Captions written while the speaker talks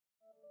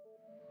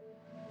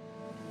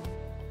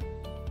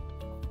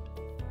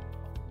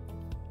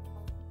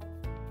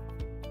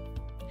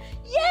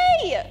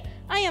Yay!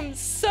 I am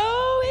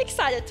so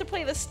excited to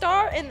play the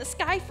star in the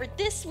sky for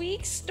this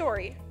week's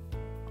story.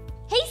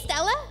 Hey,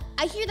 Stella.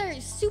 I hear they're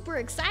super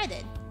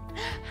excited.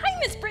 Hi,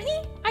 Miss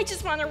Brittany. I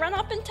just want to run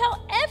up and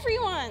tell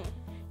everyone.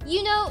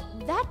 You know,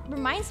 that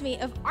reminds me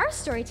of our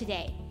story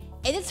today.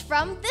 And it's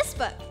from this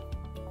book.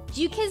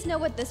 Do you kids know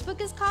what this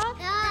book is called?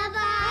 The Bible.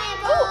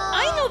 Oh,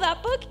 I know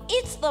that book.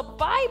 It's the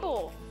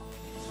Bible.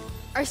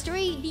 Our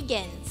story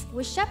begins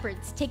with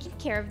shepherds taking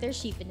care of their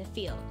sheep in the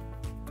field.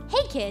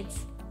 Hey,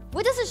 kids.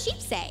 What does a sheep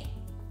say?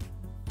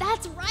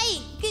 That's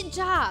right. Good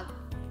job.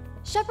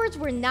 Shepherds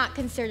were not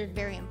considered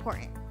very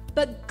important,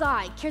 but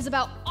God cares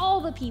about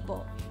all the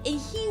people, and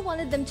He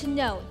wanted them to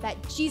know that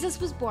Jesus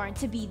was born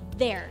to be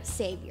their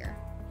Savior.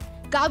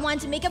 God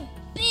wanted to make a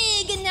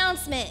big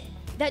announcement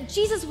that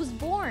Jesus was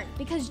born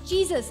because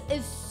Jesus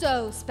is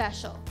so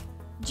special.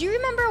 Do you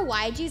remember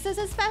why Jesus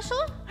is special?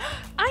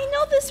 I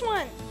know this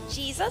one.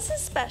 Jesus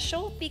is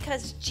special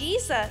because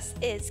Jesus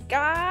is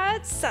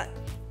God's son.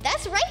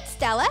 That's right,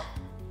 Stella.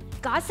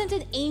 God sent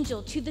an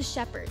angel to the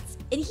shepherds,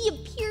 and he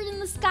appeared in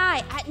the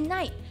sky at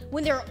night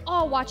when they were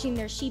all watching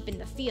their sheep in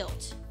the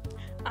field.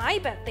 I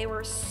bet they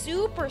were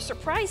super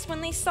surprised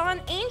when they saw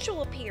an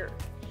angel appear.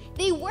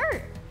 They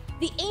were.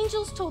 The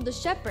angels told the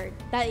shepherd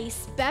that a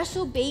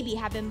special baby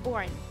had been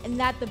born and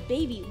that the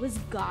baby was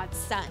God's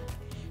son.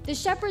 The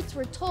shepherds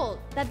were told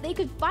that they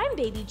could find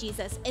baby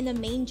Jesus in a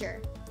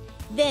manger.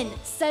 Then,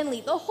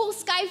 suddenly, the whole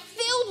sky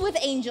filled with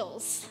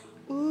angels.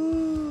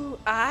 Ooh,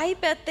 I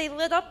bet they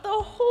lit up the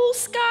whole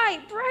sky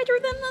brighter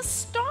than the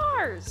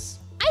stars.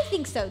 I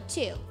think so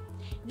too.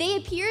 They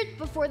appeared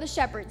before the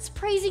shepherds,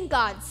 praising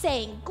God,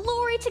 saying,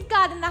 "Glory to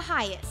God in the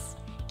highest."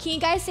 Can you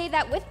guys say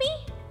that with me?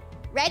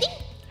 Ready?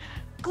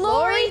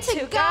 Glory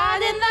to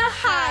God in the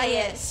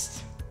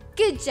highest.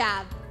 Good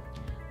job.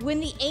 When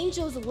the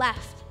angels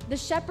left, the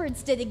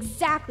shepherds did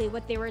exactly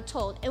what they were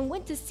told and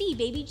went to see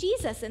baby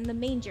Jesus in the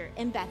manger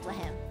in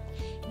Bethlehem.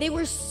 They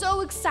were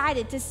so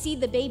excited to see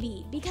the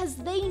baby because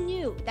they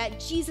knew that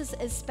Jesus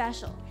is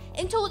special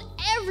and told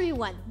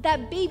everyone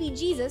that baby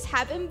Jesus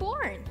had been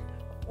born.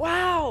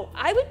 Wow,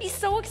 I would be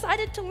so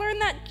excited to learn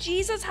that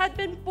Jesus had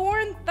been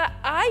born that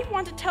I'd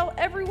want to tell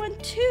everyone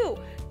too,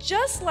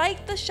 just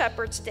like the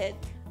shepherds did.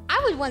 I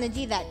would want to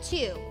do that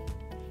too.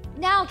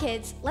 Now,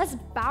 kids, let's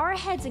bow our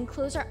heads and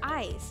close our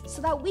eyes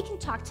so that we can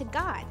talk to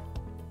God.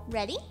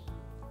 Ready?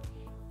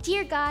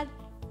 Dear God,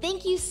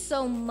 thank you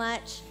so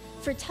much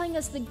for telling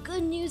us the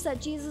good news that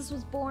Jesus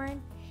was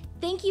born.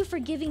 Thank you for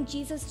giving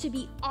Jesus to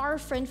be our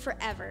friend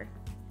forever.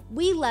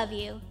 We love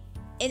you.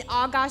 And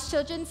all God's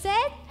children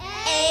said,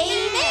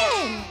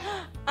 Amen.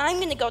 I'm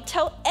going to go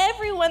tell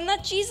everyone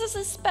that Jesus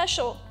is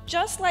special,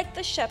 just like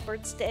the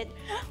shepherds did.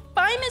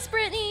 Bye, Miss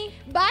Brittany.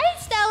 Bye,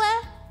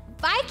 Stella.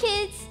 Bye,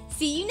 kids.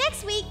 See you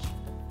next week.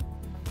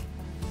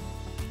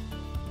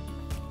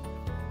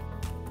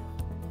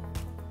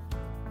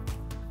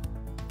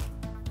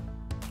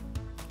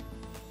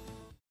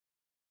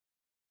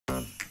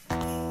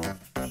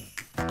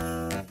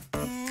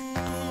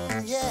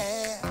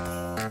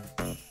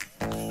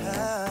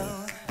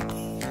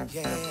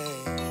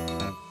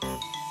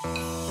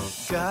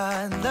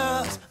 God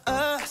loves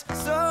us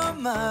so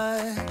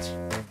much.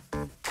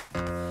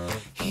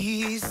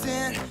 He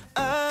sent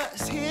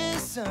us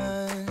His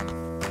Son.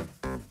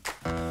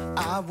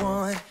 I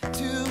want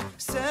to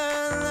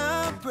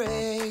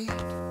celebrate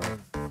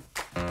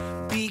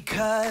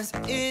because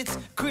it's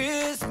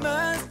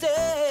Christmas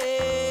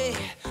Day.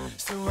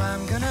 So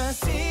I'm gonna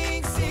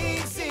sing,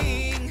 sing,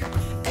 sing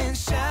and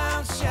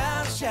shout,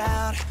 shout,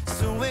 shout.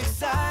 So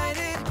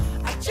excited,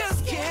 I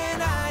just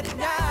can't hide it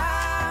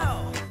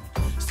now.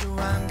 So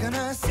I'm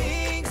gonna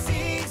sing,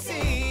 sing,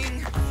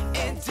 sing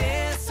and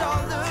dance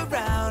all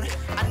around.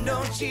 I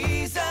know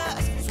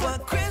Jesus is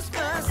what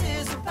Christmas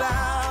is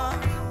about.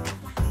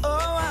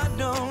 Oh, I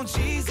know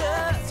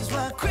Jesus is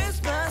what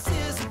Christmas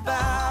is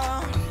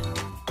about.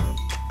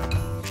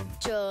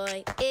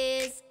 Joy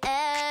is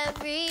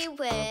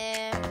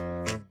everywhere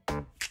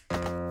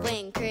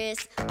when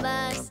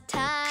Christmas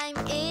time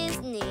is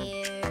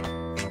near.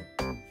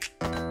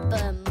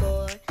 But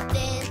more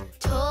than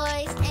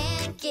toys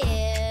and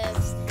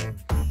gifts,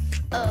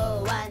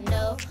 oh, I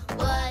know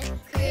what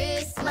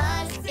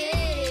Christmas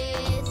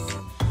is.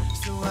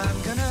 So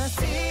I'm gonna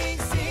sing,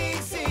 sing,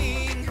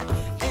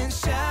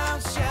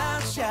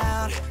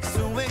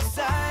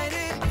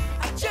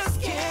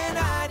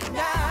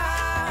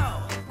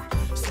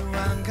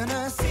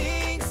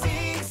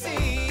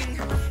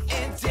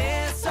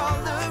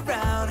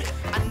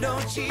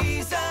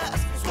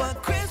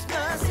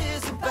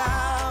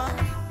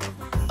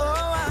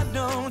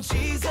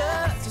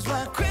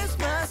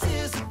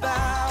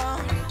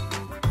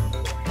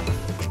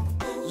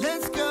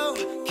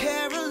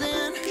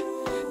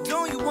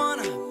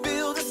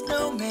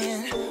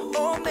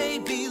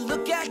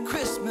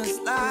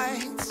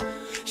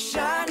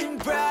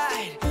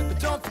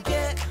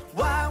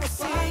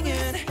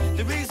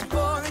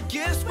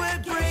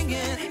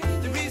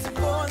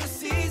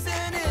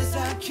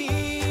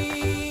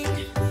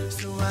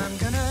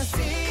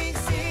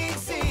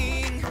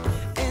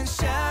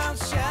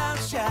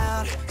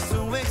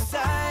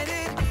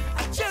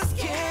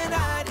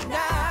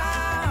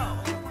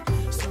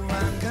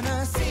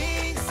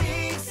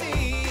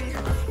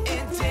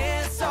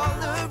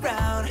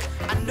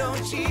 know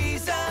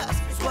Jesus